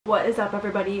What is up,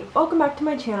 everybody? Welcome back to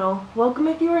my channel. Welcome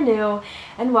if you are new,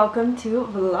 and welcome to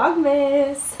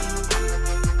Vlogmas.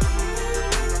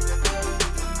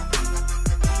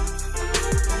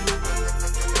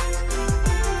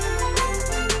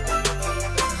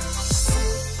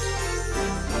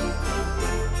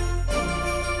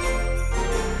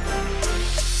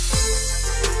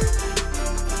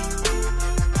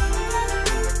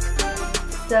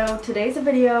 So today's a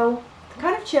video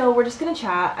kind of chill. We're just gonna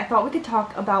chat. I thought we could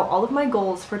talk about all of my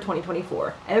goals for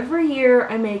 2024. Every year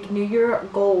I make New Year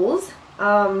goals.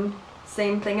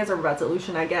 Same thing as a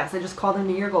resolution, I guess. I just call them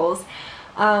New Year goals.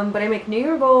 But I make New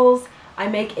Year goals. I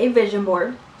make a vision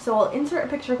board. So I'll insert a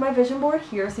picture of my vision board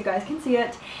here so you guys can see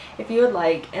it if you would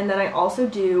like. And then I also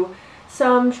do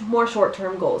some more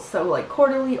short-term goals. So like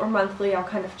quarterly or monthly, I'll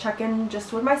kind of check in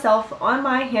just with myself on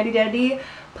my handy dandy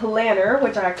planner,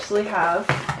 which I actually have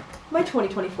my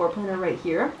 2024 planner right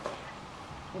here.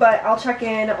 But I'll check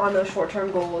in on those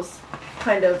short-term goals,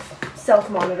 kind of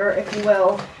self-monitor, if you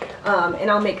will,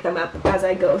 and I'll make them up as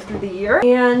I go through the year.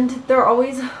 And they're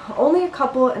always only a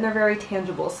couple, and they're very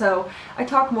tangible. So I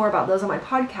talk more about those on my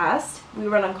podcast. We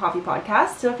Run on Coffee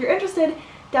podcast. So if you're interested,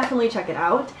 definitely check it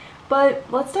out. But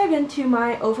let's dive into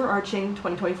my overarching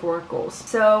 2024 goals.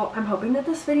 So I'm hoping that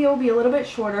this video will be a little bit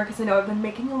shorter because I know I've been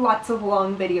making lots of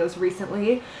long videos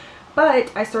recently.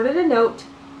 But I started a note,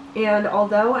 and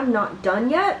although I'm not done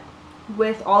yet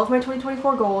with all of my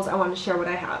 2024 goals, I want to share what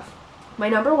I have. My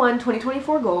number one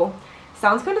 2024 goal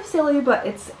sounds kind of silly, but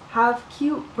it's have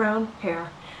cute brown hair.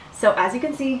 So as you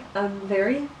can see, I'm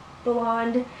very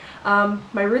blonde.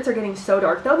 My roots are getting so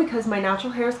dark though because my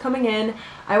natural hair is coming in.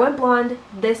 I went blonde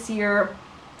this year,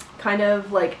 kind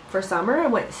of like for summer. I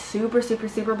went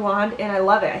super blonde, and I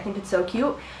love it. I think it's so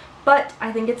cute. But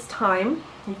I think it's time.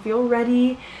 I feel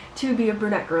ready to be a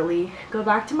brunette girly. Go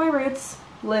back to my roots,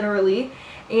 literally,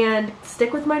 and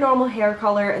stick with my normal hair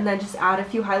color, and then just add a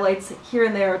few highlights here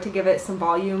and there to give it some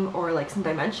volume or like some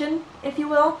dimension, if you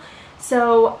will.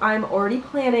 So I'm already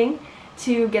planning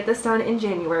to get this done in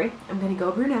January. I'm gonna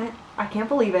go brunette. I can't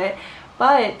believe it.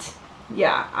 But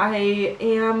yeah, I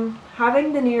am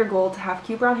having the New Year goal to have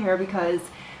cute brown hair because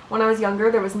when I was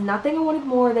younger, there was nothing I wanted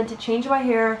more than to change my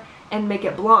hair and make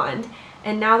it blonde.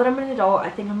 And now that I'm an adult, I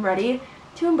think I'm ready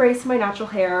to embrace my natural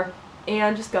hair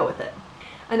and just go with it.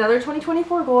 Another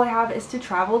 2024 goal I have is to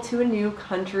travel to a new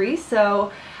country.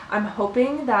 So I'm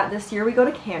hoping that this year we go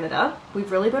to Canada.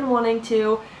 We've really been wanting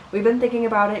to. We've been thinking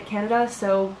about it. Canada is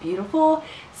so beautiful,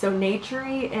 so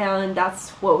naturey, and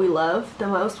that's what we love the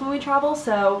most when we travel.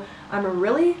 So I'm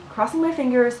really crossing my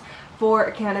fingers for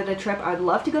a Canada trip. I'd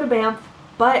love to go to Banff,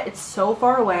 but it's so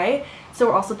far away. So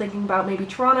we're also thinking about maybe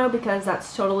Toronto because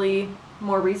that's totally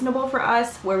more reasonable for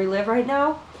us where we live right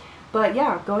now. But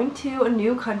yeah, going to a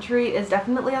new country is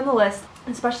definitely on the list,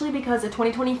 especially because the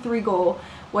 2023 goal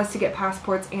was to get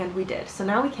passports, and we did. So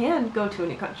now we can go to a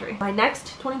new country. My next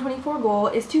 2024 goal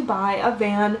is to buy a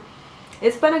van.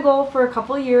 It's been a goal for a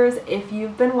couple of years. If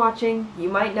you've been watching, you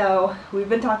might know. We've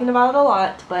been talking about it a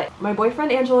lot, but my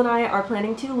boyfriend Angel and I are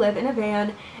planning to live in a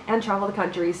van and travel the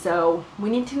country. So we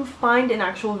need to find an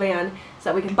actual van so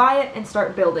that we can buy it and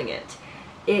start building it.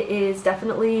 It is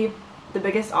definitely the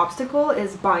biggest obstacle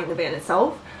is buying the van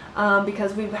itself,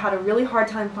 because we've had a really hard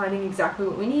time finding exactly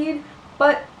what we need,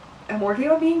 but I'm working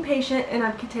on being patient, and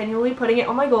I'm continually putting it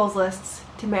on my goals lists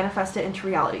to manifest it into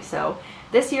reality. So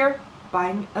this year,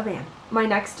 buying a van. My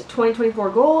next 2024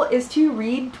 goal is to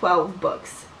read 12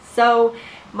 books. So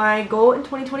my goal in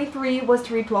 2023 was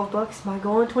to read 12 books. My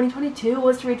goal in 2022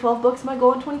 was to read 12 books. My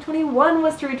goal in 2021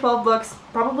 was to read 12 books,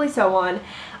 probably so on.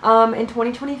 In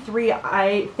 2023,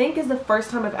 I think is the first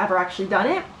time I've ever actually done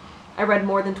it. I read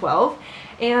more than 12.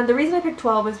 And the reason I picked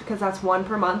 12 is because that's one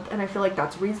per month, and I feel like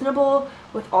that's reasonable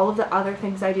with all of the other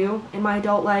things I do in my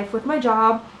adult life, with my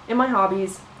job, and my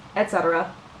hobbies,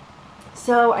 etc.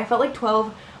 So I felt like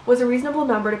 12 was a reasonable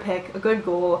number to pick, a good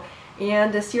goal,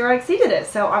 and this year I exceeded it.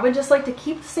 So I would just like to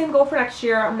keep the same goal for next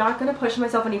year. I'm not going to push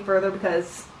myself any further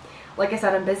because, like I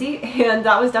said, I'm busy, and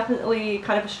that was definitely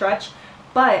kind of a stretch,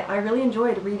 but I really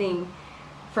enjoyed reading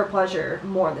for pleasure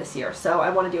more this year, so I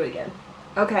want to do it again.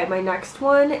 Okay, my next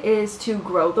one is to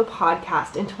grow the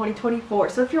podcast in 2024.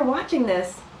 So if you're watching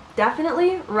this,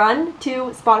 definitely run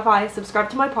to Spotify, subscribe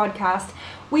to my podcast.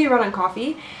 We Run on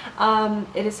Coffee.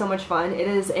 It is so much fun. It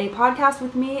is a podcast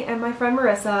with me and my friend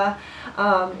Marissa,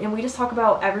 and we just talk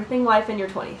about everything life in your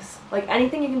 20s. Like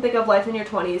anything you can think of life in your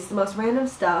 20s, the most random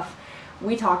stuff.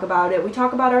 We talk about it. We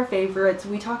talk about our favorites.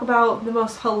 We talk about the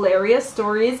most hilarious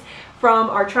stories from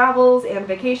our travels and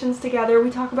vacations together. We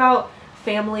talk about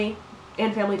family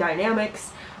and family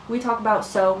dynamics. We talk about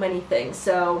so many things.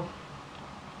 So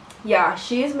yeah,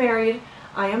 she is married.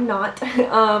 I am not.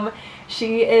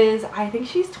 She is, I think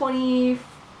she's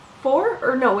 24,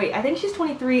 or no, wait, I think she's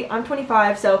 23, I'm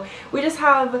 25, so we just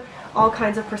have all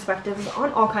kinds of perspectives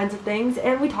on all kinds of things,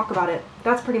 and we talk about it.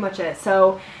 That's pretty much it.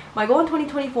 So my goal in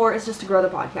 2024 is just to grow the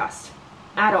podcast.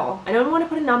 At all. I don't want to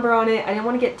put a number on it. I didn't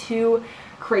want to get too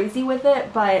crazy with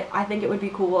it, but I think it would be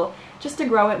cool just to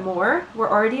grow it more. We're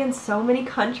already in so many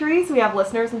countries. We have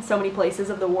listeners in so many places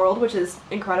of the world, which is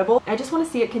incredible. I just want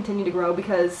to see it continue to grow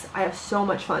because I have so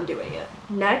much fun doing it.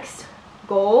 Next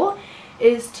goal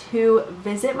is to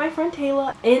visit my friend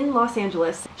Taylor in Los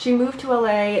Angeles. She moved to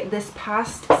LA this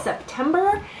past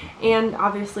September, and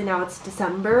obviously now it's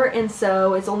December, and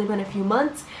so it's only been a few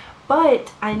months,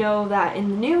 but I know that in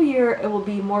the new year it will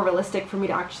be more realistic for me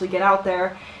to actually get out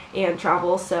there and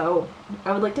travel, so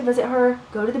I would like to visit her,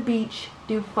 go to the beach,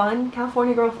 do fun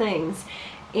California girl things,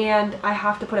 and I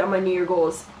have to put it on my New Year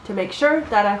goals to make sure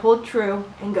that I hold true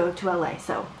and go to LA.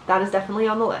 So that is definitely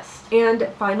on the list. And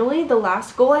finally, the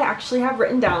last goal I actually have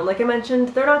written down. Like I mentioned,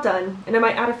 they're not done, and I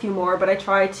might add a few more, but I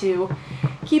try to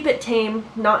keep it tame,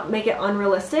 not make it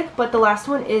unrealistic. But the last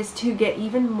one is to get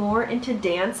even more into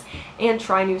dance and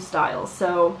try new styles.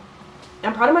 So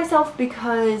I'm proud of myself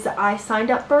because I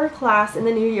signed up for a class in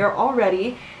the new year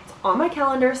already. It's on my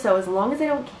calendar, so as long as I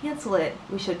don't cancel it,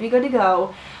 we should be good to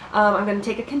go. I'm going to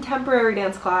take a contemporary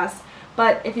dance class,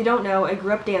 but if you don't know, I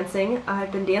grew up dancing. I've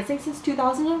been dancing since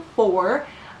 2004,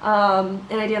 and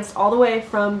I danced all the way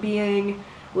from being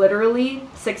literally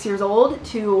 6 years old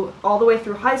to all the way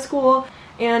through high school,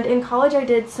 and in college I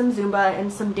did some Zumba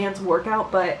and some dance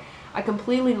workout, but I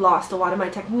completely lost a lot of my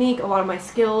technique, a lot of my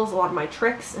skills, a lot of my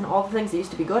tricks, and all the things I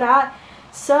used to be good at.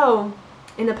 So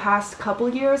in the past couple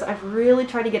years, I've really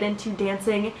tried to get into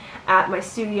dancing at my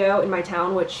studio in my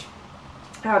town, which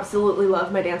I absolutely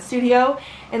love my dance studio.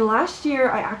 And last year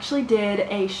I actually did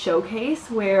a showcase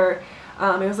where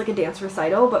it was like a dance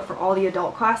recital, but for all the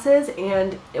adult classes,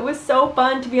 and it was so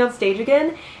fun to be on stage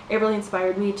again. It really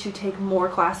inspired me to take more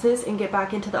classes and get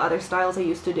back into the other styles I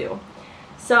used to do.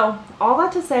 So all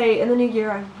that to say, in the new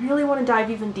year I really want to dive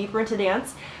even deeper into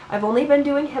dance. I've only been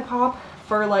doing hip hop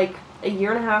for like a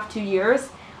year and a half, 2 years.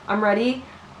 I'm ready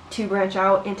to branch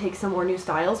out and take some more new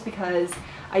styles because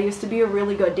I used to be a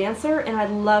really good dancer and I'd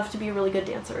love to be a really good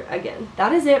dancer again.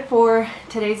 That is it for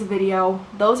today's video.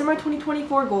 Those are my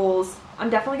 2024 goals. I'm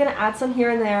definitely going to add some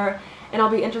here and there, and I'll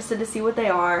be interested to see what they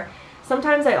are.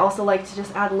 Sometimes I also like to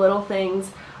just add little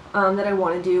things that I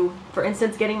want to do. For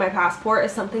instance, getting my passport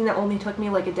is something that only took me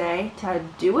like a day to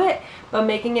do it, but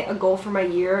making it a goal for my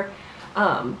year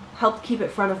helped keep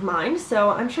it front of mind. So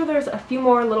I'm sure there's a few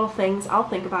more little things I'll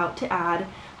think about to add,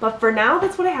 but for now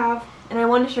that's what I have, and I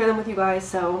wanted to share them with you guys.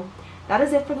 So that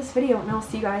is it for this video, and I'll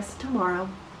see you guys tomorrow.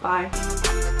 Bye.